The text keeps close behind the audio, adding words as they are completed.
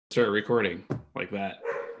start recording like that.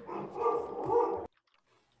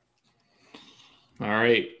 All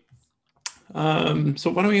right.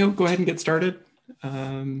 So why don't we go ahead and get started?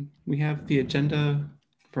 We have the agenda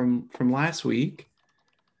from last week.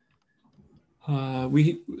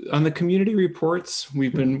 We on the community reports,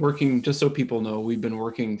 we've been working, just so people know, we've been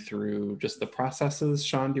working through just the processes.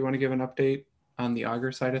 Sean, do you want to give an update on the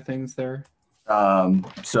Augur side of things there?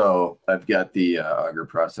 So I've got the Augur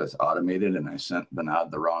process automated, and I sent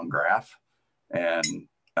Vinod the wrong graph. And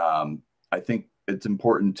I think it's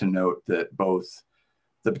important to note that both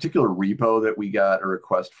the particular repo that we got a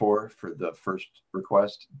request for the first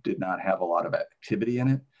request did not have a lot of activity in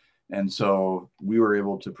it. And so we were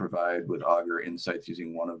able to provide with Augur insights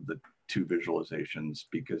using one of the two visualizations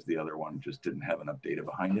because the other one just didn't have enough data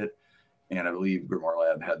behind it. And I believe Grimoire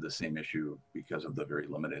Lab had the same issue because of the very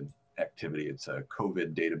limited activity. It's a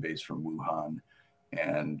COVID database from Wuhan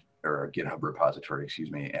or a GitHub repository,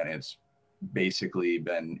 excuse me. And it's basically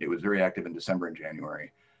it was very active in December and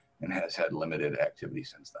January and has had limited activity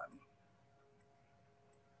since then.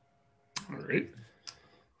 All right.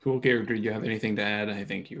 Cool. Garrett, do you have anything to add? I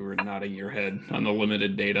think you were nodding your head on the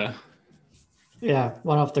limited data. Yeah,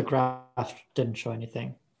 one of the graphs didn't show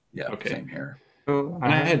anything. Yeah, okay. Same here. So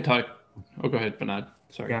I had talked. Oh, go ahead, Vinod.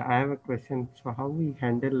 Sorry. Yeah, I have a question. So how we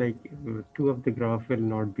handle two of the graph will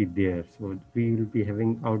not be there. So we will be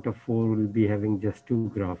having out of 4, we'll be having just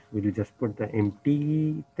 2 graph. We'll just put the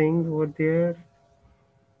empty thing over there.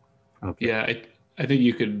 Okay. Yeah, I think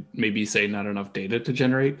you could maybe say not enough data to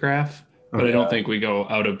generate graph, but I don't think we go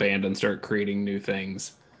out of band and start creating new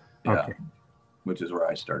things. Yeah, okay. Which is where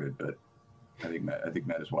I started, but I think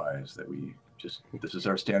Matt is wise that we just, this is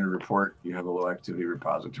our standard report. You have a low activity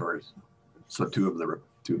repositories. So two of the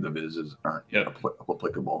vises aren't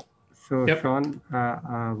applicable. So Sean,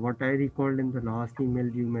 what I recalled in the last email,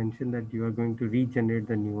 you mentioned that you are going to regenerate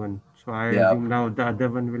the new one. So I assume now the other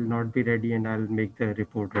one will not be ready, and I'll make the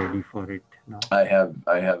report ready for it now. I have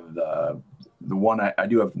the one I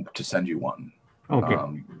do have to send you one. Okay.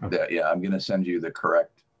 I'm going to send you the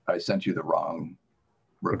correct. I sent you the wrong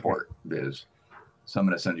report viz. So I'm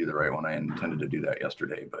going to send you the right one. I intended to do that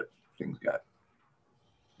yesterday, but things got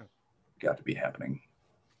to be happening.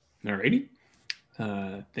 All righty.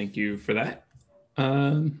 Thank you for that.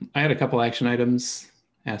 I had a couple action items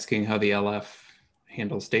asking how the LF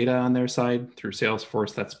handles data on their side through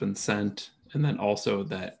Salesforce that's been sent, and then also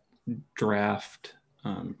that draft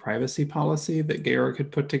privacy policy that Garrick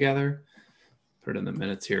had put together. Put it in the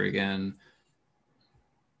minutes here again.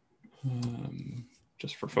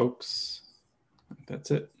 Just for folks.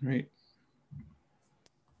 That's it, right?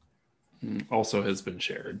 Also has been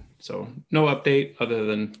shared. So no update other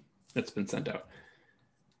than it's been sent out.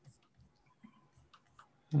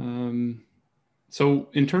 So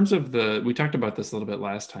in terms of we talked about this a little bit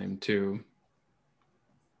last time too,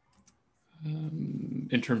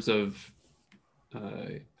 in terms of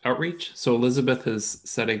outreach. So Elizabeth is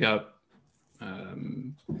setting up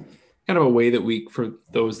kind of a way that for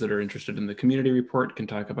those that are interested in the community report, can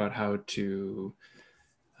talk about how to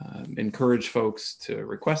encourage folks to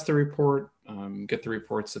request the report, get the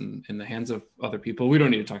reports in the hands of other people. We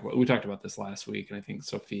don't need to talk about, we talked about this last week, and I think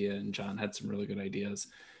Sophia and John had some really good ideas.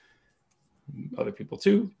 Other people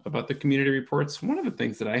too, about the community reports. One of the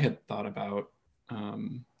things that I had thought about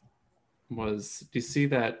was, do you see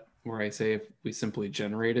that where I say if we simply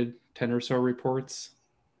generated 10 or so reports?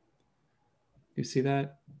 Do you see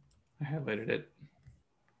that? I highlighted it at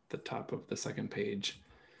the top of the second page.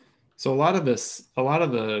 So a lot of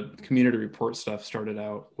the community report stuff started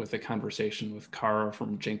out with a conversation with Kara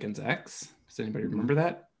from Jenkins X. Does anybody remember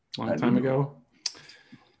that? A long time ago.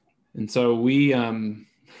 And so we,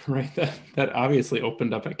 right, that obviously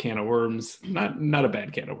opened up a can of worms, not a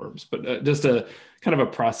bad can of worms, but just a kind of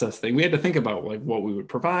a process thing. We had to think about like what we would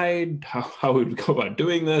provide, how we would go about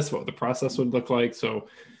doing this, what the process would look like. So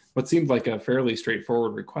what seemed like a fairly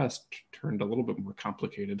straightforward request turned a little bit more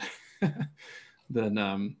complicated than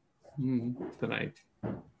I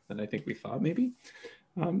think we thought maybe.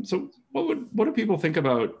 So what do people think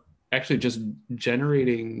about actually just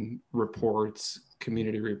generating reports,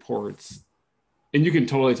 community reports? And you can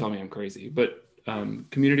totally tell me I'm crazy, but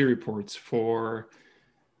community reports for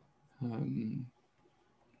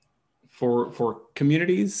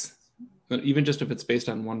communities, even just if it's based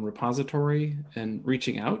on one repository, and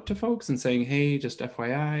reaching out to folks and saying, hey, just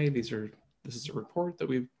FYI, this is a report that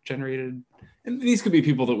we've generated. And these could be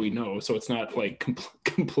people that we know, so it's not like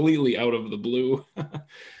completely out of the blue.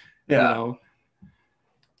 Yeah.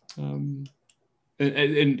 And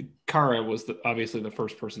Kara was obviously the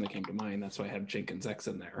first person that came to mind. That's why I have Jenkins X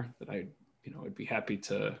in there, that I'd be happy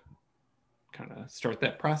to kind of start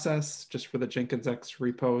that process just for the Jenkins X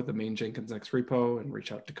repo, the main Jenkins X repo, and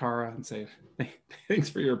reach out to Kara and say, hey, thanks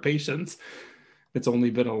for your patience. It's only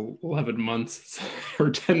been 11 months or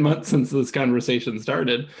 10 months since this conversation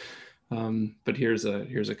started. But here's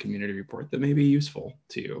a community report that may be useful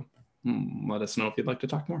to you. Let us know if you'd like to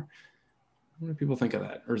talk more. What do people think of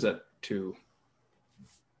that? Or is that too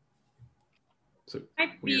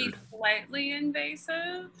might weird? Be slightly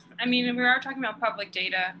invasive. I mean, we are talking about public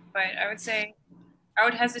data, but I would say I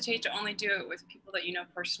would hesitate to only do it with people that you know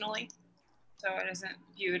personally. So it isn't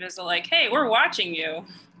viewed as a like, hey, we're watching you.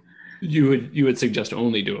 You would suggest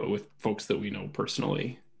only do it with folks that we know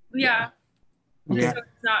personally. Yeah. Yeah. So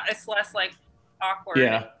it's less like awkward.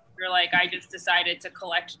 Yeah. You're like, I just decided to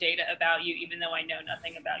collect data about you, even though I know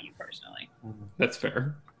nothing about you personally. That's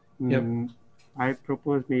fair. Yep. I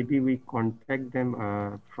propose maybe we contact them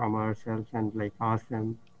from ourselves and like ask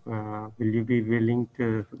them, will you be willing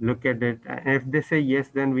to look at it? And if they say yes,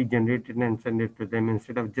 then we generate it and send it to them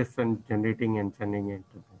instead of just generating and sending it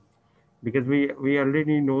to them. Because we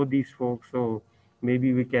already know these folks, so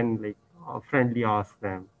maybe we can like friendly ask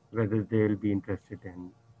them whether they will be interested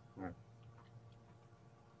in.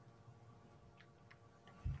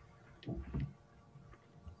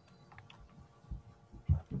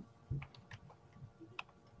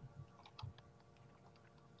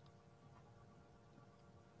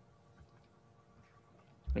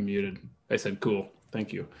 I'm muted. I said cool.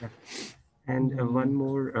 Thank you. And one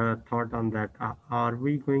more thought on that. Are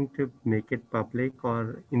we going to make it public,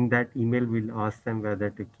 or in that email we'll ask them whether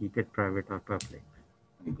to keep it private or public?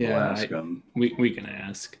 We'll ask them. We can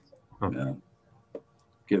ask. Okay. Yeah.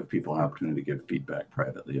 Give people an opportunity to give feedback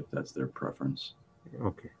privately if that's their preference.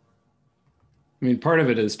 Okay. I mean, part of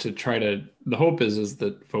it is to try to, the hope is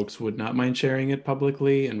that folks would not mind sharing it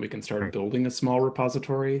publicly, and we can start building a small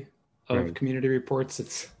repository of community reports.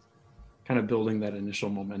 It's kind of building that initial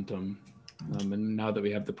momentum. And now that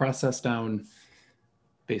we have the process down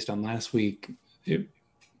based on last week,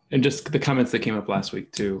 and just the comments that came up last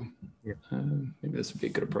week too, maybe this would be a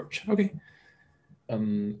good approach. Okay.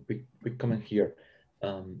 Quick comment here.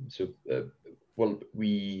 Well,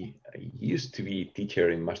 we used to be teacher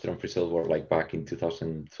in Master on Free Software like back in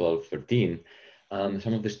 2012-13.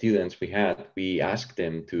 Some of the students we asked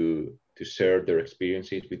them to share their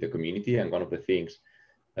experiences with the community, and one of the things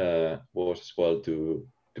was as well to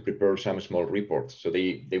prepare some small reports. So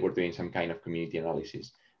they were doing some kind of community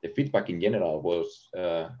analysis. The feedback in general was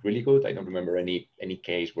really good. I don't remember any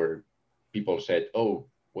case where people said, "Oh,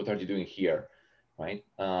 what are you doing here?" Right?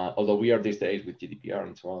 Although we are these days with GDPR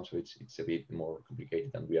and so on, so it's a bit more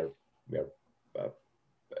complicated, and we are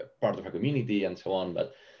part of a community and so on.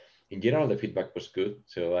 But in general, the feedback was good.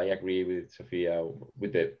 So I agree with Sophia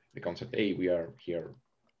with the concept. Hey, we are here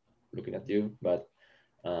looking at you, but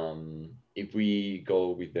if we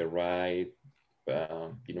go with the right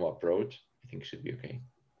approach, I think it should be okay.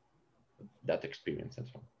 That experience and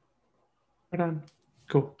so on. Right on.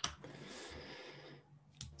 Cool.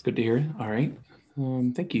 It's good to hear. All right.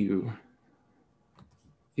 Thank you.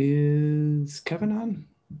 Is Kevin on?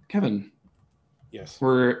 Kevin. Yes.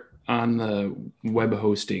 We're on the web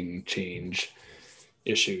hosting change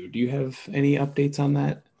issue. Do you have any updates on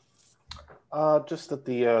that? Just that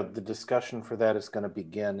the discussion for that is going to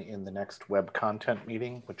begin in the next web content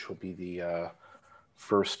meeting, which will be the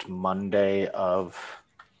first Monday of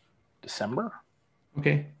December.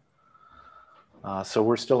 Okay. So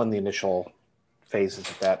we're still in the initial phases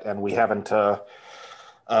of that, and we haven't.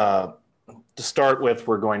 To start with,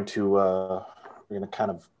 we're going to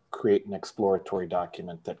kind of create an exploratory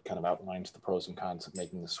document that kind of outlines the pros and cons of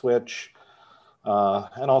making the switch.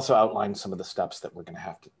 And also outline some of the steps that we're going to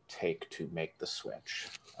have to take to make the switch.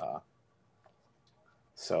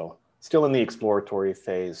 So still in the exploratory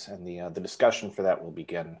phase, and the discussion for that will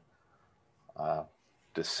begin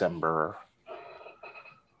December.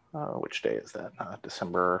 Which day is that?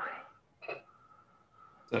 December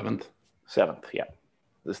 7th. 7th, yeah.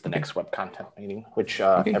 This is the next web content meeting, which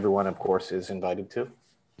everyone, of course, is invited to.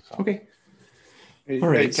 So. Okay. Hey, all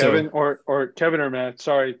right, hey, Kevin, or Kevin or Matt,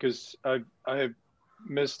 sorry, because I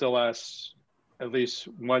missed the last at least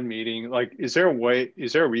one meeting. Like, is there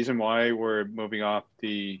a reason why we're moving off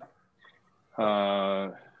the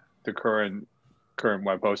current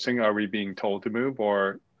web hosting? Are we being told to move,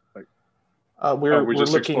 or like we're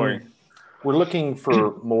just exploring? We're looking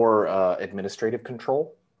for more administrative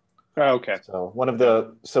control. Oh, okay.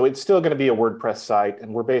 So it's still going to be a WordPress site,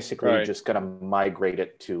 and we're basically just going to migrate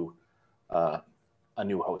it to a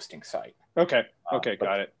new hosting site. Okay. Okay,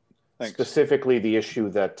 got it. Thanks. Specifically, the issue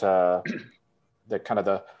that the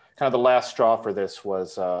last straw for this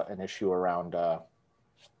was an issue around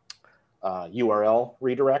URL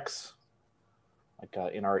redirects.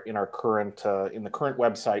 Like in our current in the current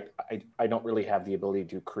website, I don't really have the ability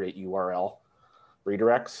to create URL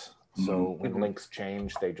redirects. So when links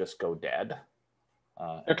change, they just go dead.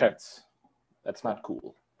 Okay. That's not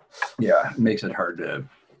cool. Yeah, it makes it hard to,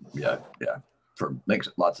 makes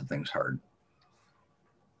lots of things hard.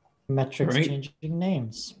 Metrics Right. changing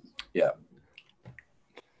names. Yeah.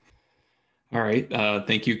 All right.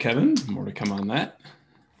 Thank you, Kevin. More to come on that.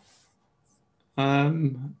 All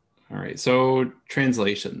right. So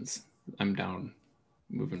translations. I'm down,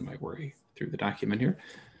 moving my way through the document here.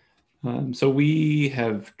 So we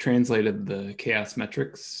have translated the CHAOSS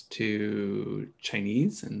metrics to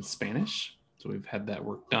Chinese and Spanish. So we've had that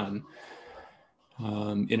work done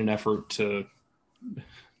in an effort to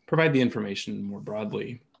provide the information more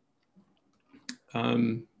broadly.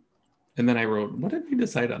 And then I wrote, what did we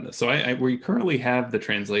decide on this? So we currently have the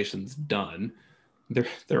translations done.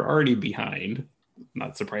 They're already behind,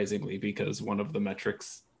 not surprisingly, because one of the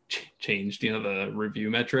metrics changed, the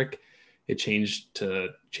review metric, it changed to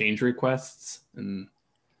change requests. And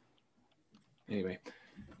anyway,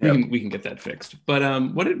 we can get that fixed. But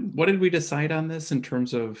what did we decide on this in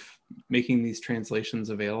terms of making these translations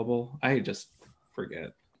available? I just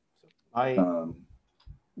forget. Go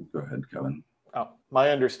ahead, Kevin.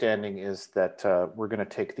 My understanding is that we're going to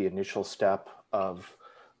take the initial step of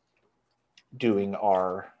doing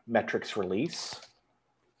our metrics release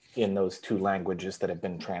in those two languages that have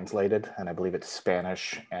been translated, and I believe it's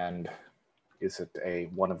Spanish and is it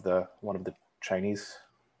one of the Chinese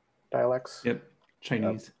dialects? Yep,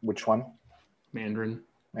 Chinese. Which one? Mandarin.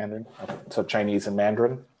 Mandarin. Okay. So Chinese and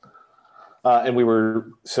Mandarin, and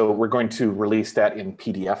we're going to release that in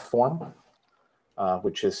PDF form.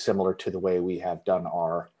 Which is similar to the way we have done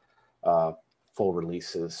our full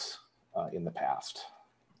releases in the past.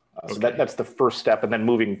 So that's the first step. And then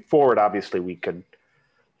moving forward, obviously, we could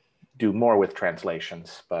do more with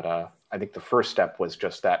translations. But I think the first step was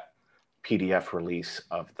just that PDF release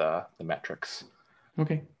of the metrics.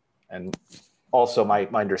 Okay. And also, my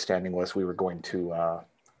understanding was we were going to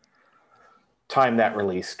time that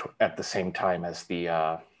release at the same time as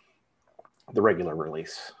the regular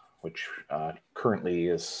release, which currently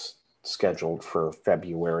is scheduled for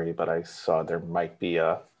February, but I saw there might be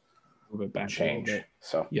a little bit back change.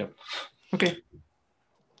 So yep. Okay.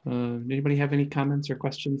 Anybody have any comments or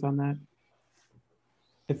questions on that?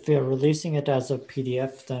 If we are releasing it as a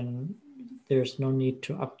PDF, then there's no need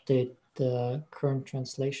to update the current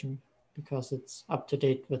translation because it's up to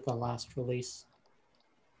date with the last release.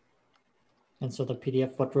 And so the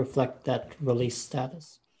PDF would reflect that release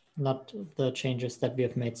status, not the changes that we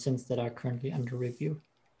have made since that are currently under review.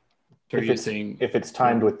 So you're saying if it's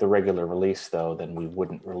timed with the regular release, though, then we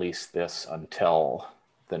wouldn't release this until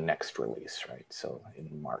the next release, right? So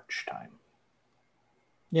in March time.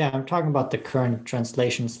 Yeah, I'm talking about the current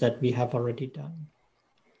translations that we have already done.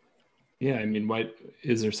 Yeah, I mean,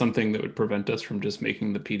 is there something that would prevent us from just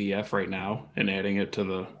making the PDF right now and adding it to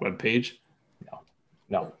the web page?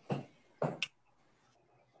 No.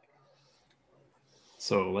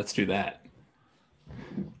 So let's do that.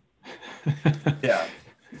 Yeah.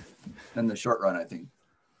 In the short run, I think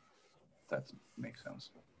that makes sense.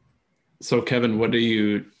 So Kevin, what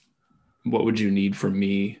would you need from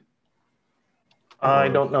me? I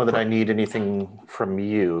don't know that I need anything from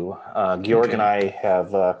you. Georg and I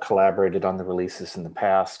have collaborated on the releases in the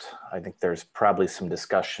past. I think there's probably some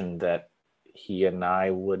discussion that he and I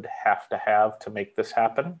would have to make this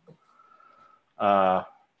happen. And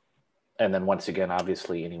then once again,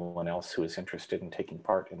 obviously, anyone else who is interested in taking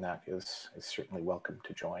part in that is certainly welcome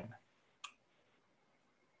to join.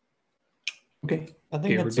 Okay. I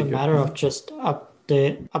think it's a matter of just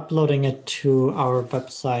uploading it to our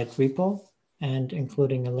website repo and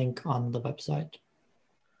including a link on the website.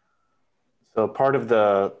 So part of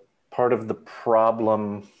the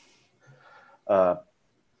problem, there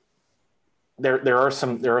are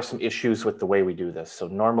some issues with the way we do this. So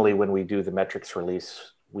normally when we do the metrics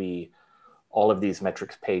release, all of these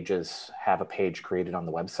metrics pages have a page created on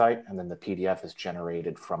the website, and then the PDF is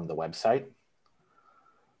generated from the website.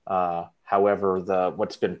 However,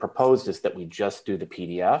 what's been proposed is that we just do the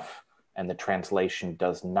PDF, and the translation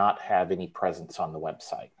does not have any presence on the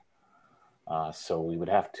website. So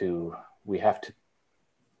we have to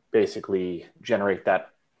basically generate that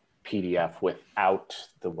PDF without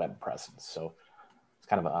the web presence. So it's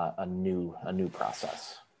kind of a new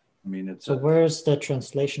process. I mean, so where's the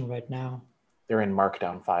translation right now? They're in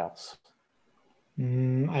Markdown files.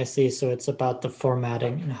 I see. So it's about the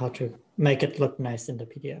formatting and how to make it look nice in the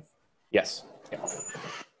PDF. Yes. Yeah.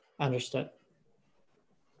 Understood.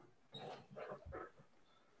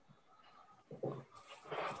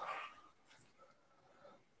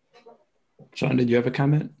 Sean, did you have a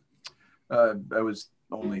comment? I was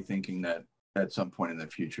only thinking that at some point in the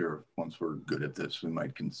future, once we're good at this, we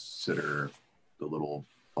might consider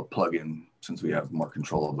a plugin, since we have more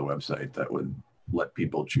control of the website, that would let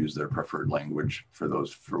people choose their preferred language for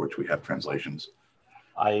those for which we have translations.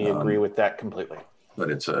 I agree with that completely. But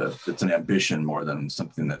it's an ambition more than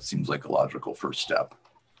something that seems like a logical first step.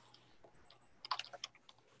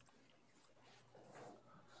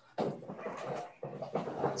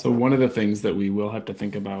 So one of the things that we will have to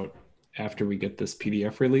think about after we get this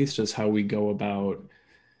PDF released is how we go about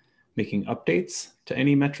making updates to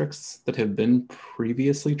any metrics that have been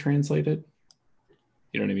previously translated.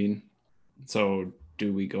 You know what I mean? So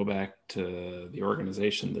do we go back to the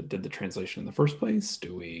organization that did the translation in the first place?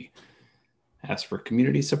 Do we ask for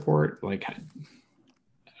community support? Like,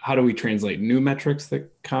 how do we translate new metrics that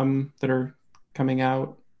are coming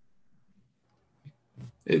out?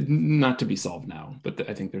 Not to be solved now, but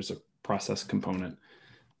I think there's a process component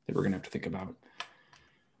that we're going to have to think about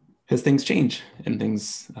as things change and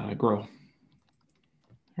things grow. All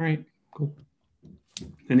right, cool.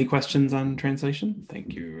 Any questions on translation?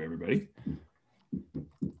 Thank you, everybody.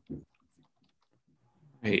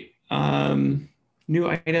 Right, new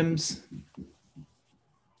items.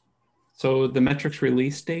 So the metrics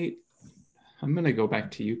release date, I'm going to go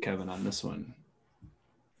back to you, Kevin, on this one.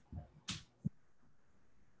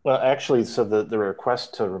 Well, actually, so the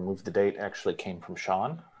request to remove the date actually came from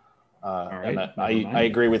Sean. Right, and I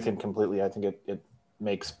agree with him completely. I think it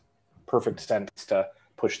makes perfect sense to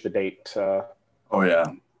push the date. Oh yeah,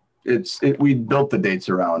 we built the dates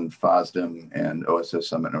around FOSDEM and OSS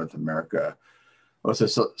Summit North America.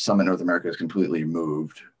 OSS Summit North America is completely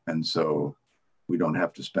moved, and so we don't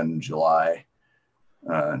have to spend July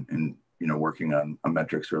and working on a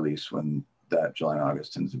metrics release when that July and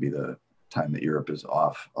August tends to be the time that Europe is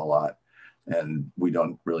off a lot, and we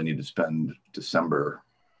don't really need to spend December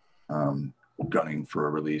gunning for a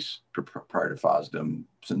release prior to FOSDEM,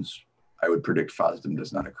 since I would predict FOSDEM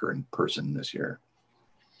does not occur in person this year.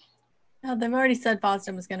 They've already said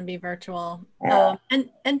FOSDEM was going to be virtual.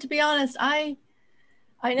 And to be honest, I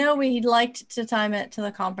know we liked to time it to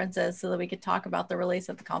the conferences so that we could talk about the release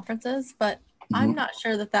at the conferences, but I'm not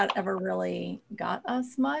sure that ever really got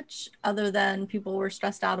us much, other than people were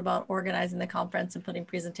stressed out about organizing the conference and putting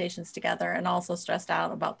presentations together, and also stressed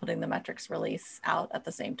out about putting the metrics release out at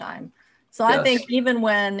the same time. So yes. I think even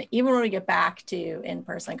when we get back to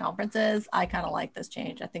in-person conferences, I kind of like this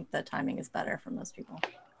change. I think the timing is better from those people.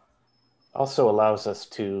 Also allows us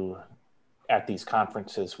to, at these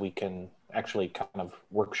conferences, we can actually kind of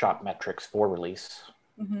workshop metrics for release.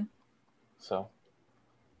 So.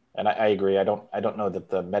 And I agree. I don't know that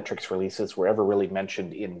the metrics releases were ever really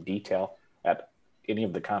mentioned in detail at any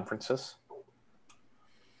of the conferences.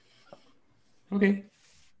 Okay.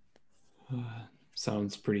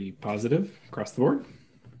 Sounds pretty positive across the board.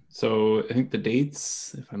 So I think the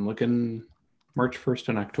dates, if I'm looking, March 1st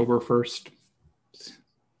and October 1st,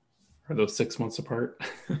 are those 6 months apart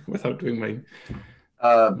without doing my...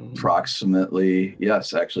 Approximately,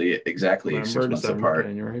 yes, actually, exactly November 6 months apart.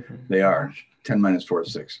 January. They are 10 minus 4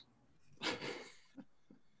 is 6.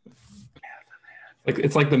 Like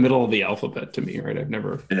it's like the middle of the alphabet to me, right? I've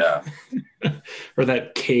never, or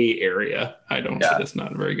that K area. I just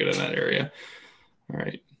not very good in that area. All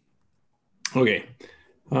right. Okay.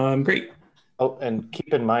 Great. Oh, and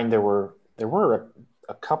keep in mind there were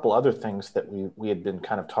a couple other things that we had been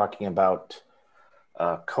kind of talking about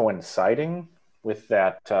coinciding with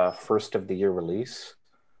that first of the year release,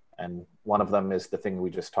 and one of them is the thing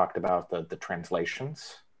we just talked about, the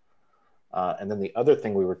translations. And then the other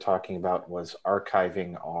thing we were talking about was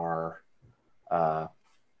archiving our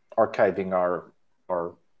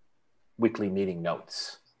weekly meeting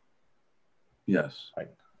notes. Yes. Right.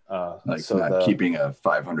 So keeping a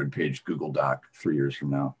 500-page Google Doc 3 years from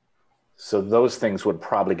now. So those things would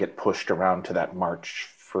probably get pushed around to that March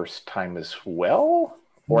 1st time as well.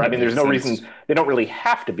 Or I mean, there's no reason they don't really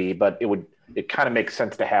have to be, but it kind of makes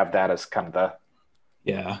sense to have that as kind of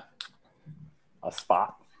a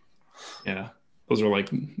spot. Yeah, those are like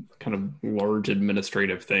kind of large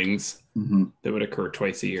administrative things that would occur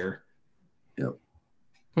twice a year. Yep.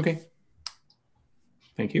 Okay.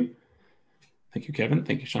 Thank you. Thank you, Kevin.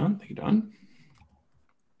 Thank you, Sean. Thank you, Don.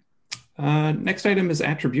 Next item is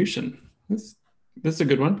attribution. This is a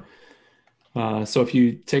good one. So if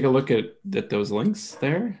you take a look at those links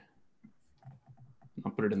there,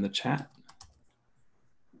 I'll put it in the chat.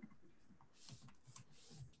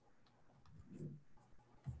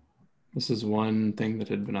 This is one thing that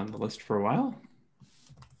had been on the list for a while.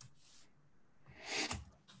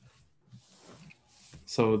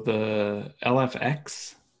 So the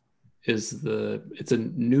LFX is it's a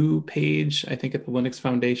new page, I think, at the Linux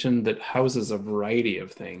Foundation that houses a variety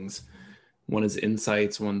of things. One is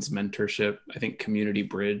insights, one's mentorship. I think Community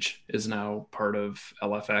Bridge is now part of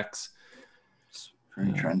LFX. It's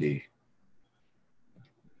very trendy.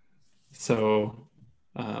 So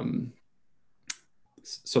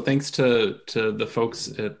thanks to the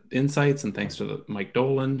folks at Insights, and thanks to Mike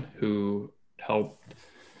Dolan, who helped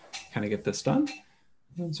kind of get this done.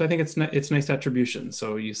 So I think it's nice attribution.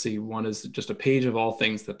 So you see one is just a page of all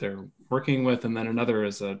things that they're working with, and then another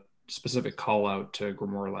is a specific call out to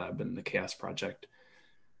Grimoire Lab and the CHAOSS project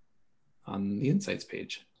on the Insights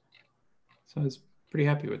page. So I was pretty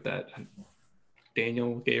happy with that.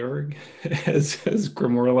 Daniel Georg as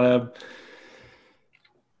Grimoire Lab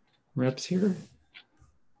reps here.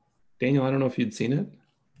 Daniel, I don't know if you'd seen it.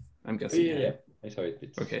 I'm guessing. Yeah, I saw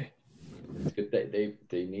it. Okay. It's good.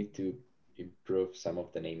 They need to improve some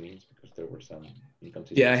of the namings because there were some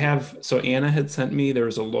inconsistencies. Yeah, I have. So Anna had sent me, there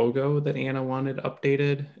was a logo that Anna wanted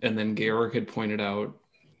updated, and then Georg had pointed out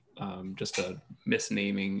just a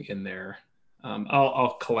misnaming in there.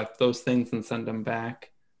 I'll collect those things and send them back.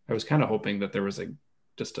 I was kind of hoping that there was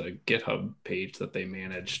just a GitHub page that they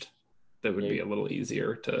managed that would be a little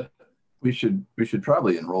easier to. We should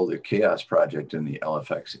probably enroll the CHAOSS project in the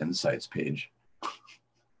LFX Insights page.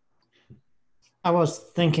 I was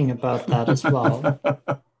thinking about that as well.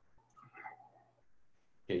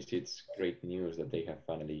 Okay, so it's great news that they have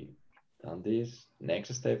finally done this.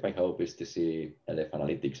 Next step, I hope, is to see LF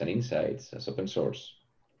Analytics and Insights as open source.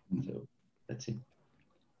 So let's see.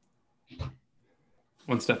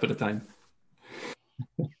 One step at a time.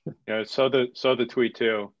 Yeah, saw the tweet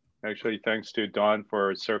too. Actually, thanks to Don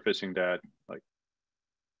for surfacing that. Like,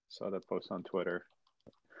 saw that post on Twitter.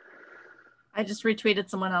 I just retweeted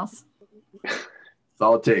someone else. That's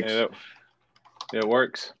all it takes. Yeah, it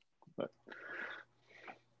works. But...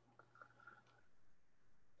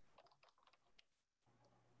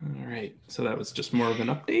 All right, so that was just more of an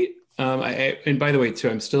update. And by the way, too,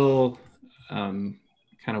 I'm still kind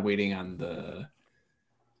of waiting on the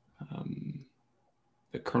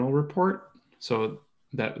kernel report. So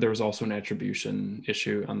that there was also an attribution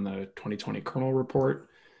issue on the 2020 kernel report,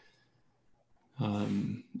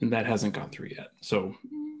 and that hasn't gone through yet. So,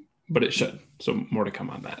 but it should. So more to come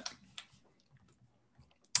on that.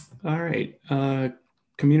 All right,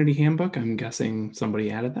 community handbook. I'm guessing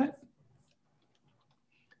somebody added that.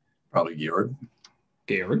 Probably Georg.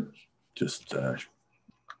 Georg. Just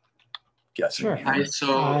guessing. Sure. Here.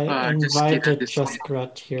 I invited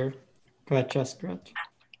Jaskrat here. Go ahead, Jaskrat.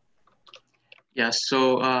 Yeah,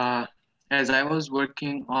 so as I was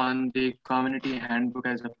working on the community handbook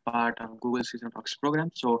as a part of Google Season Talks program,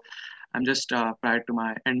 so I'm just prior to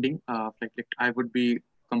my ending, like I would be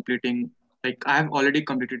completing, like I've already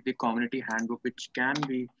completed the community handbook, which can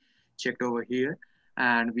be checked over here.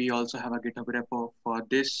 And we also have a GitHub repo for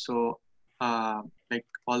this. So like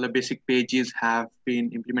all the basic pages have been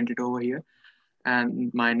implemented over here.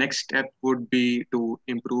 And my next step would be to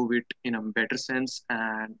improve it in a better sense.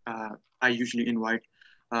 And I usually invite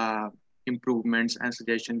improvements and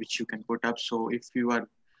suggestions which you can put up. So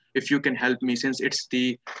if you can help me, since it's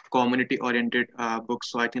the community oriented book,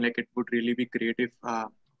 so I think like it would really be creative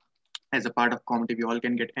as a part of community. We all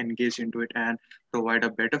can get engaged into it and provide a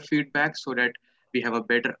better feedback so that we have a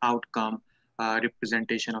better outcome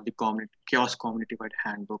representation of the community CHAOSS community-wide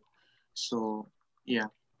handbook. So yeah.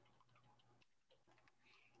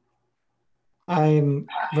 I'm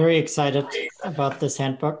very excited about this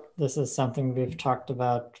handbook. This is something we've talked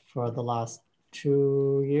about for the last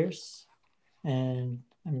 2 years. And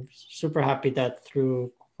I'm super happy that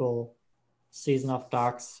through Google Season of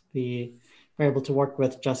Docs, we were able to work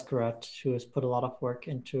with Jaskrat, who has put a lot of work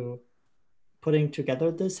into putting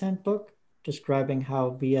together this handbook, describing how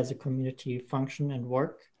we as a community function and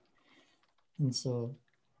work. And so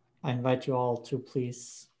I invite you all to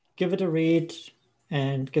please give it a read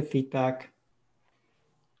and give feedback.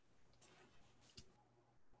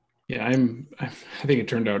 Yeah, I think it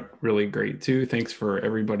turned out really great too. Thanks for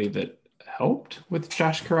everybody that helped with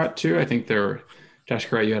Josh Karat too. I think Josh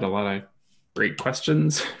Karat, you had a lot of great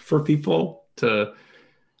questions for people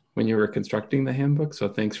when you were constructing the handbook. So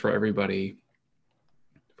thanks for everybody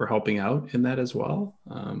for helping out in that as well.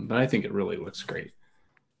 But I think it really looks great.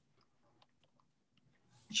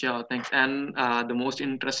 Sure, thanks. And the most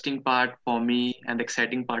interesting part for me and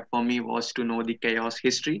exciting part for me was to know the CHAOSS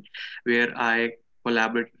history, where I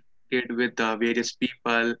collaborated with various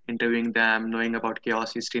people, interviewing them, knowing about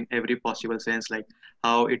CHAOSS history in every possible sense, like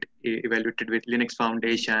how it evaluated with Linux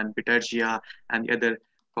Foundation, Bitergia, and the other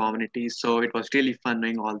community. So it was really fun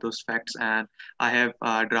knowing all those facts, and I have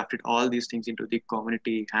drafted all these things into the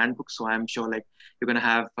community handbook. So I'm sure like you're gonna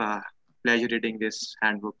have pleasure reading this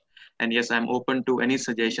handbook. And yes, I'm open to any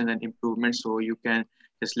suggestions and improvements. So you can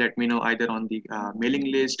just let me know either on the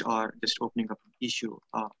mailing list or just opening up an issue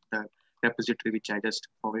of the repository which I just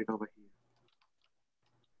forwarded over here.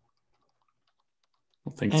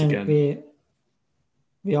 Well, thanks And again.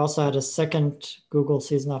 we also had a second Google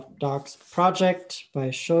Season of Docs project by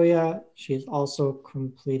Shoya. She's also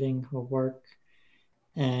completing her work,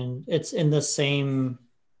 and it's in the same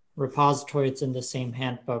repository. It's in the same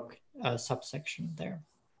handbook subsection there.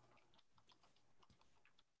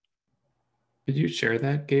 Did you share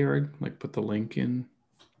that, Georg? Like put the link in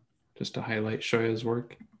just to highlight Shoya's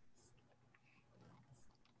work?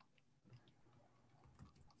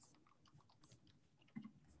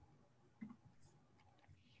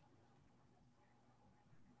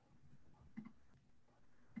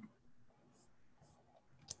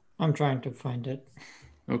 I'm trying to find it.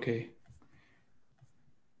 Okay.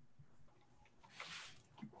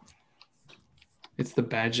 It's the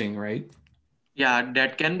badging, right? Yeah,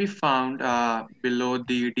 that can be found below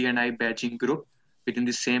the D&I badging group within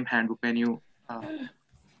the same handbook menu.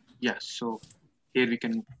 Yeah, so here we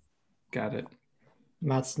can. Got it.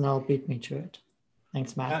 Matt Snell beat me to it.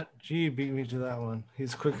 Thanks, Matt. Matt G beat me to that one.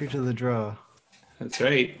 He's quicker to the draw. That's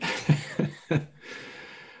right.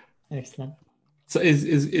 Excellent. So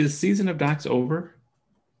is Season of Docs over?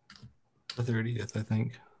 The 30th, I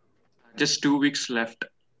think. Just 2 weeks left.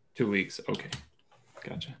 2 weeks. Okay.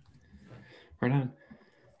 Gotcha. Right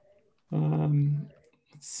on.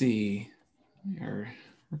 Let's see. We are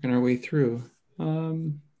working our way through.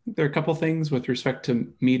 There are a couple things with respect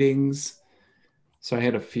to meetings. So I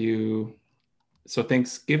had a few. So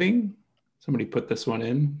Thanksgiving, somebody put this one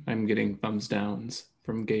in. I'm getting thumbs downs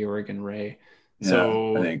from Georg and Ray. Yeah,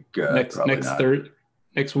 so I think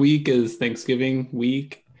next week is Thanksgiving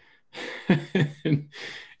week in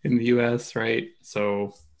the US, right?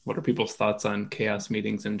 So what are people's thoughts on CHAOSS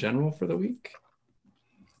meetings in general for the week?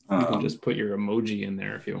 You can just put your emoji in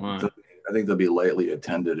there if you want. I think they'll be lightly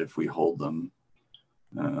attended if we hold them.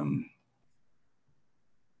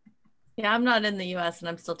 Yeah, I'm not in the US and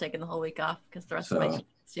I'm still taking the whole week off because the rest of my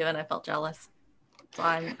students do, and I felt jealous. So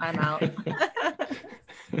I'm out.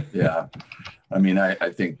 Yeah. I mean, I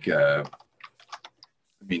think,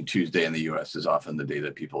 Tuesday in the US is often the day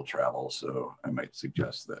that people travel. So I might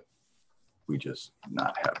suggest that we just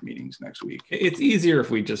not have meetings next week. It's easier if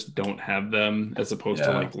we just don't have them as opposed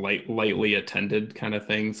to like lightly attended kind of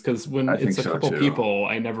things. Because when it's a couple people,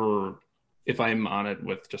 if I'm on it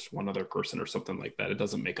with just one other person or something like that, it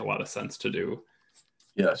doesn't make a lot of sense to do.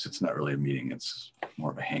 Yes, it's not really a meeting. It's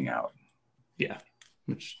more of a hangout. Yeah,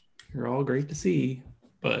 which you're all great to see,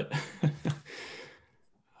 but all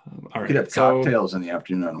right. We could have cocktails in the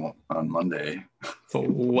afternoon on Monday. It's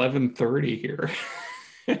 11:30 here.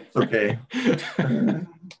 Okay. It's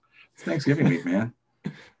Thanksgiving week, man.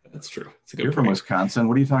 That's true. It's a good You're from Wisconsin.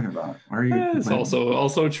 What are you talking about? Why are you? It's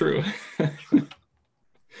also true.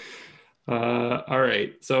 All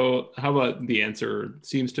right. So how about the answer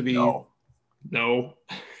seems to be no.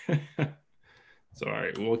 So all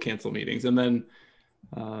right, we'll cancel meetings. And then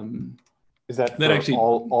is that for actually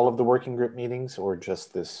all of the working group meetings or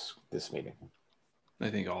just this meeting? I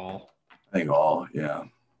think all. Yeah.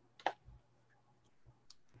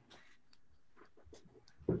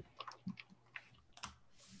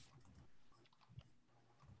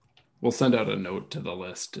 We'll send out a note to the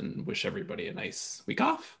list and wish everybody a nice week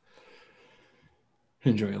off.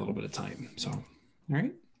 Enjoy a little bit of time. So, all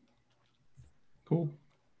right. Cool.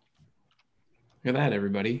 Look at that,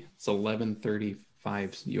 everybody. It's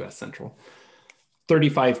 11:35 US Central.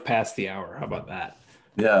 35 past the hour. How about that?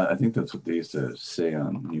 Yeah, I think that's what they used to say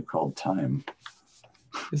when you called time.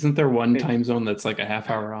 Isn't there one time zone that's like a half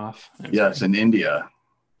hour off? Yes, in India.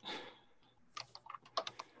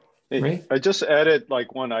 Hey, right? I just added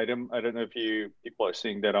like one item. I don't know if people are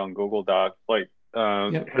seeing that on Google Doc. Like,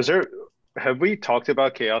 have we talked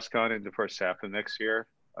about CHAOSScon in the first half of next year?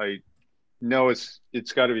 I know it's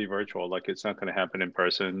got to be virtual. Like, it's not going to happen in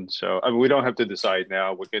person. So I mean, we don't have to decide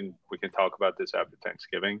now. We can talk about this after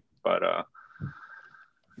Thanksgiving. But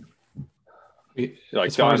like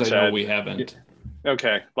as far as I know, we haven't.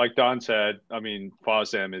 Okay, like Don said, I mean,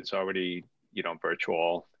 FOSDEM is already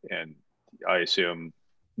virtual, and I assume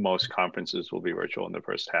most conferences will be virtual in the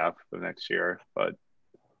first half of next year. But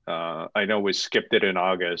I know we skipped it in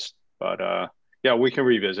August. But yeah, we can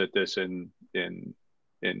revisit this in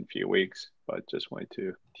a few weeks. But just wanted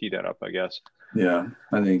to tee that up, I guess. Yeah,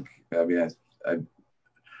 I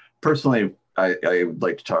personally, I would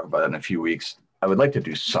like to talk about it in a few weeks I would like to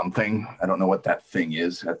do something. I don't know what that thing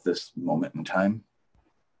is at this moment in time.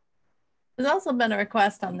 There's also been a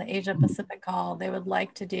request on the Asia Pacific call. They would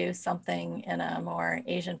like to do something in a more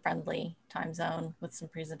Asian friendly time zone with some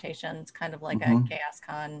presentations, kind of like a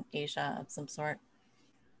CHAOSS Asia of some sort.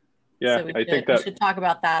 Yeah, so I think we that should talk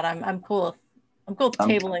about that. I'm cool. I'm cool with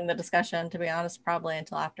tabling the discussion, to be honest, probably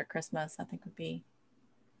until after Christmas. I think would be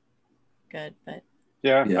good, but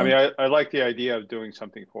yeah. I mean, I like the idea of doing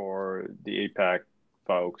something for the APAC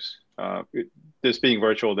folks. This being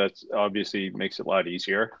virtual, that's obviously makes it a lot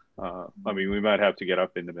easier. I mean, we might have to get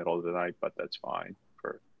up in the middle of the night, but that's fine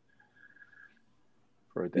for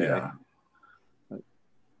a day. Yeah.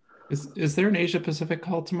 Is there an Asia Pacific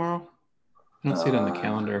call tomorrow? I don't see it on the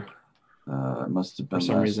calendar. It must have been for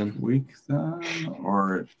some reason. week then,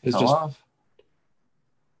 or It's fell just off.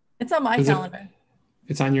 it's on my calendar.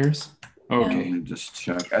 It's on yours? Okay. Let me just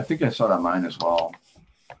check. I think I saw it on mine as well.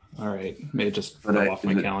 All right. May have just fell off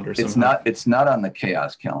my calendar somehow. It's not on the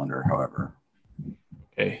CHAOSS calendar, however.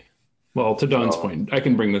 Okay. Well, to Don's point, I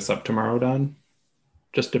can bring this up tomorrow, Don.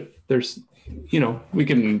 Just if there's, we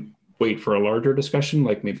can wait for a larger discussion,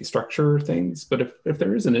 like maybe structure things. But if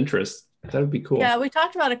there is an interest, that would be cool. Yeah, we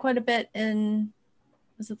talked about it quite a bit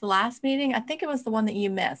was it the last meeting? I think it was the one that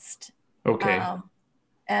you missed. Okay.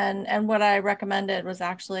 And what I recommended was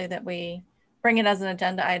actually that we bring it as an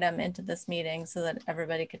agenda item into this meeting so that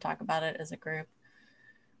everybody could talk about it as a group.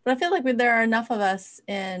 But I feel like there are enough of us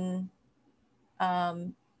in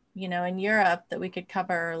Europe that we could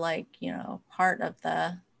cover part of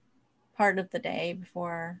the day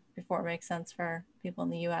before it makes sense for people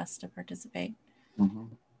in the US to participate.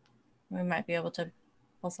 We might be able to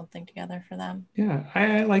pull something together for them. Yeah,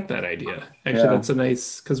 I like that idea. Actually, that's a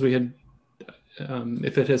nice, because we had,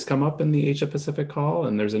 if it has come up in the Asia Pacific call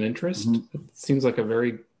and there's an interest, it seems like a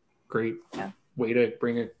very great way to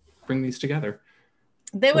bring these together.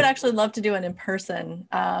 They would actually love to do it in person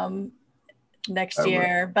next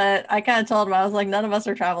year, but I kind of told them, I was like, none of us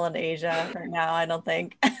are traveling to Asia right now, I don't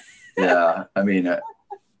think. Yeah, I mean, I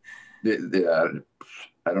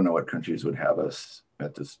don't know what countries would have us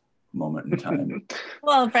at this moment in time.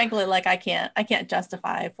 Well, frankly, I can't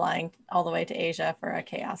justify flying all the way to Asia for a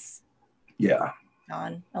CHAOSS. Yeah.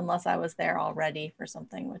 Unless I was there already for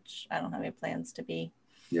something, which I don't have any plans to be.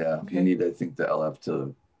 Yeah, you need, I think, the LF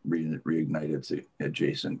to reignite its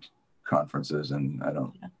adjacent conferences, and I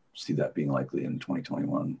don't see that being likely in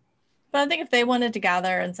 2021. But I think if they wanted to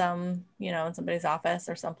gather in some, in somebody's office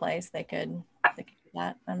or someplace, they could do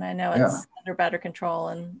that. And I know it's under better control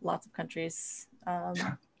in lots of countries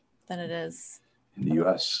than it is in the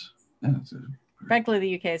US. Yeah, frankly,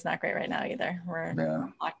 the UK is not great right now either. We're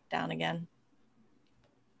locked down again.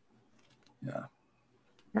 Yeah.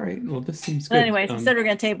 All right. Well, this seems good. But anyways, we said we're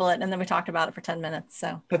going to table it, and then we talked about it for 10 minutes.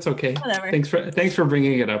 So that's okay. Whatever. Thanks for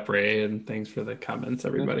bringing it up, Ray, and thanks for the comments,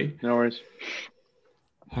 everybody. No worries.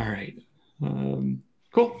 All right.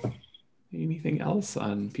 Cool. Anything else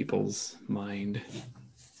on people's mind?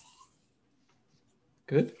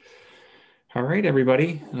 Good. All right,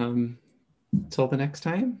 everybody. Until the next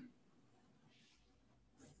time.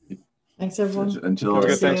 Thanks, everyone. Until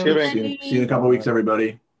Thanksgiving. See you in a couple weeks,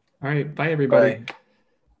 everybody. All right. Bye, everybody. Bye.